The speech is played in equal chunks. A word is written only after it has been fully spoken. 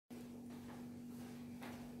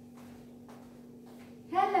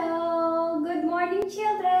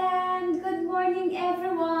children! Good morning,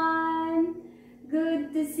 everyone!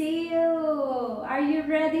 Good to see you! Are you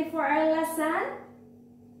ready for our lesson?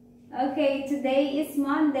 Okay, today is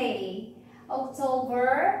Monday,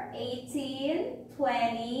 October 18,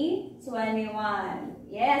 2021.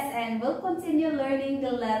 Yes, and we'll continue learning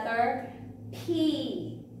the letter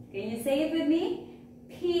P. Can you say it with me?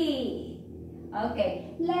 P.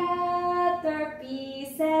 Okay, letter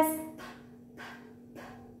P says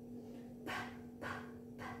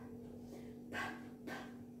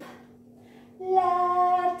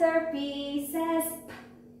letter P says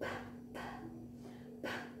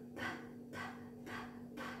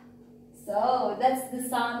so that's the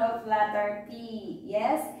sound of letter P,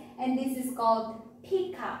 yes? And this is called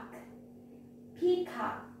peacock.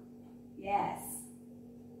 Peacock. Yes.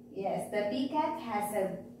 Yes, the peacock has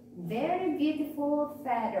a very beautiful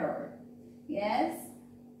feather. Yes?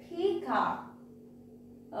 Peacock.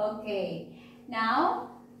 Okay. Now,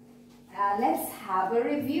 let's have a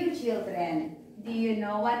review, children. Do you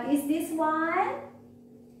know what is this one?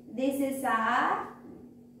 This is a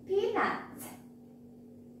peanut.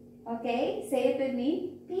 Okay, say it with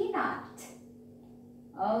me. Peanut.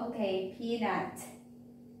 Okay, peanut.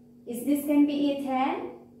 Is this can be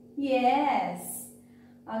eaten? Yes.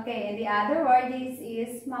 Okay, and the other word is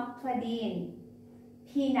Oct.18.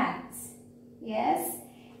 Peanuts. Yes.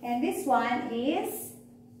 And this one is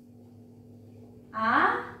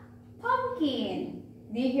a pumpkin.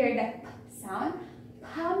 Do you hear the sound?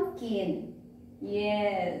 Pumpkin.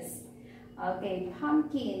 Yes. Okay,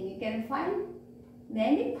 pumpkin. You can find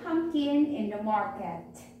many pumpkin in the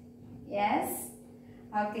market. Yes.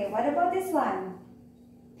 Okay, what about this one?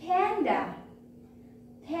 Panda.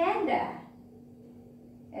 Panda.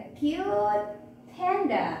 A cute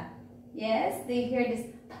panda. Yes, do you hear this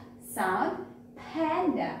sound?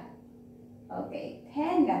 Panda. Okay,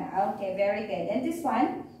 panda. Okay, very good. And this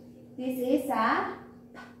one? This is a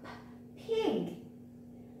pig.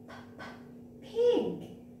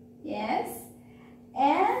 Pig. Yes.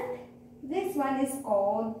 And this one is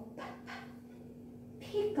called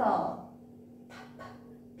pickle.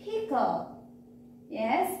 Pickle.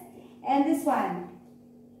 Yes. And this one?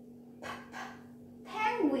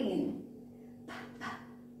 Penguin.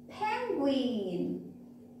 Penguin.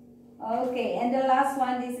 Okay. And the last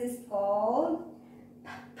one, this is called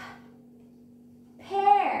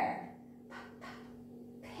pear.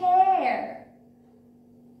 Pear.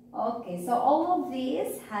 Okay. So all of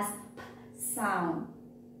these has sound.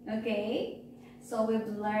 Okay, so we've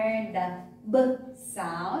learned the B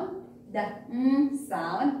sound, the M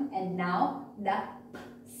sound, and now the P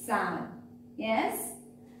sound. Yes?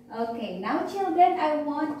 Okay, now children, I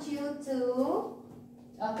want you to,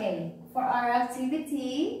 okay, for our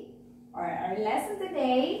activity or our lesson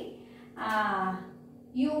today,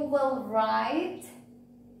 you will write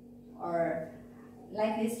or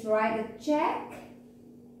like this, write a check.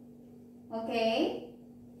 Okay,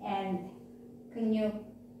 and can you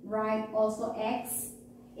write also X?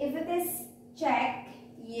 If it is check,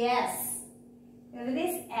 yes. If it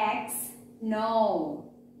is X,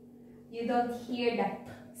 no. You don't hear the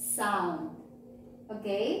P sound.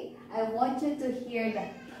 Okay? I want you to hear the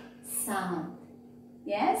P sound.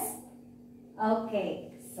 Yes?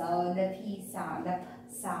 Okay. So the P sound, the P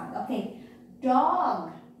sound. Okay.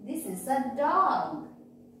 Dog. This is a dog.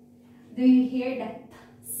 Do you hear the P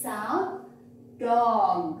sound?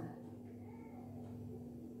 Dog.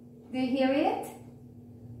 Do you hear it?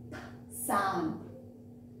 P sound.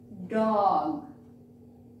 Dog.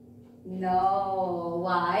 No.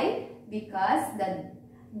 Why? Because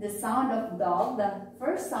the sound of dog, the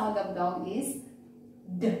first sound of dog is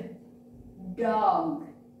D. Dog.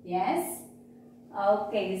 Yes?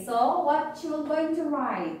 Okay, so what you're going to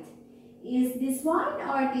write? Is this one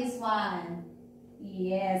or this one?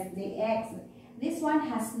 Yes, the X. This one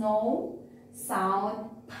has no sound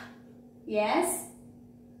P. Yes?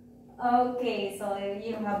 Okay, so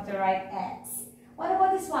you have to write X. What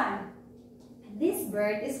about this one? This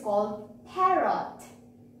bird is called parrot.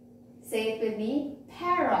 Say it with me,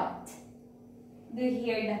 parrot. Do you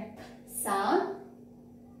hear the P sound?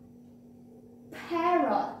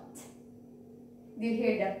 Parrot. Do you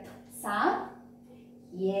hear the P sound?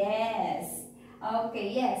 Yes.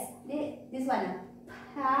 Okay, yes. This one,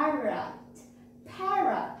 parrot.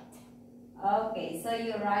 Parrot. Okay, so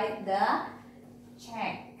you write the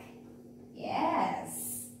check.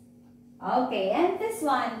 Yes. Okay, and this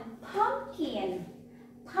one, pumpkin.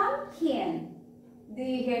 Pumpkin. Do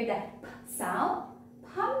you hear the P sound?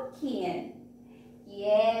 Pumpkin.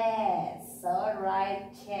 Yes. All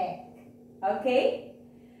right, check. Okay.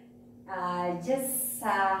 Just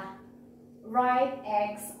write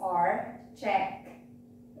X or check.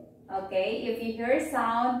 Okay, if you hear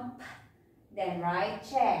sound P, then write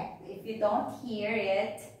check. If you don't hear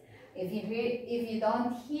it, if you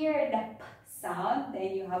don't hear the P sound,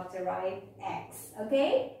 then you have to write X.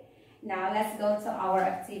 Okay? Now let's go to our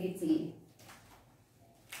activity.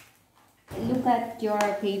 Look at your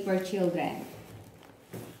paper, children.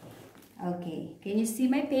 Okay, can you see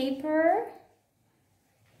my paper?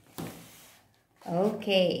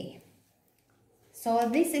 Okay. So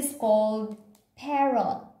this is called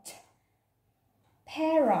parrot.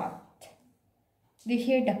 Parrot. Do you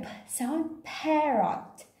hear the P sound?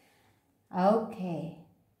 Parrot. Okay.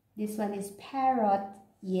 This one is parrot.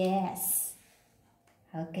 Yes.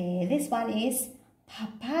 Okay. This one is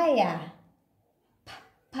papaya.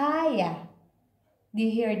 Papaya. Do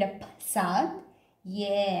you hear the P sound?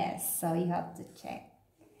 Yes. So you have to check.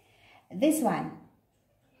 This one.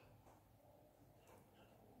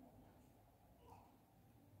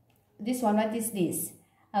 This one, what is this?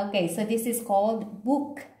 Okay, so this is called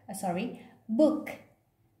book. Book.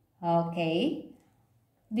 Okay.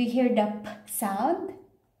 Do you hear the P sound?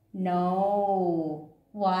 No.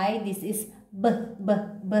 Why? This is B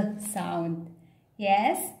sound.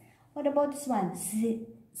 Yes? What about this one?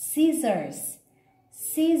 Scissors.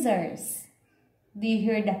 Scissors. Do you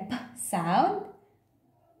hear the P sound?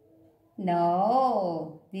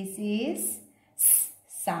 No. This is S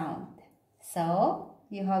sound. So,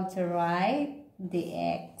 you have to write the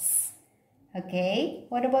X. Okay?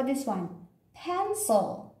 What about this one?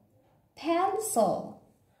 Pencil. Pencil.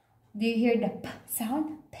 Do you hear the P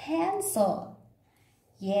sound? Pencil.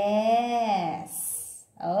 Yes.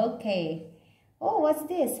 Okay. Oh, what's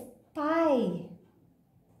this? Pie.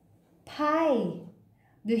 Pie.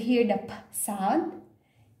 Do you hear the P sound?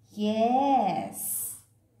 Yes.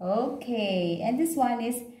 Okay. And this one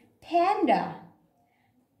is panda.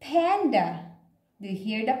 Panda. Do you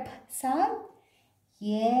hear the P sound?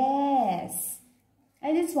 Yes.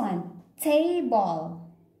 And this one,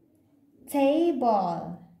 table.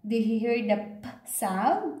 Table. Do you hear the P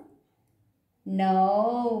sound?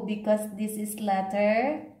 No, because this is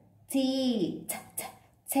letter T.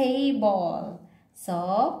 Table.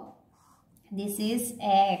 So, this is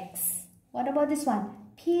X. What about this one?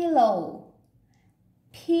 Pillow.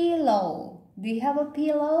 Pillow. Do you have a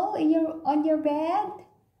pillow on your bed?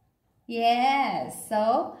 Yes.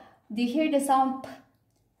 So, do you hear the sound P?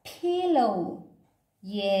 Pillow.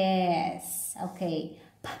 Yes. Okay.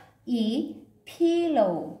 P-E,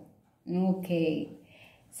 pillow. Okay.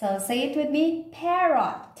 So, say it with me.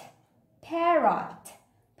 Parrot. Parrot.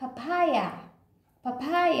 Papaya.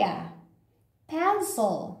 Papaya.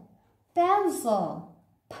 Pencil. Pencil.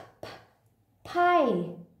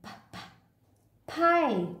 Pie.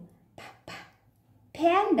 Pie.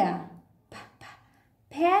 Panda.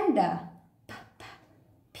 Panda.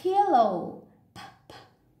 Pillow.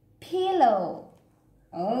 Pillow.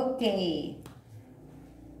 Okay.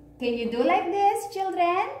 Can you do like this,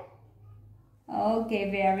 children? Okay,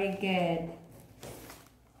 very good.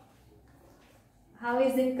 How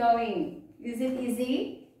is it going? Is it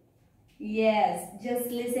easy? Yes, just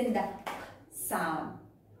listen the sound.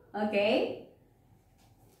 Okay?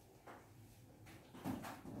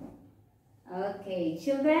 Okay,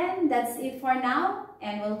 children, that's it for now,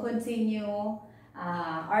 and we'll continue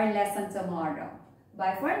our lesson tomorrow.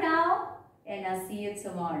 Bye for now, and I'll see you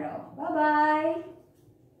tomorrow. Bye-bye.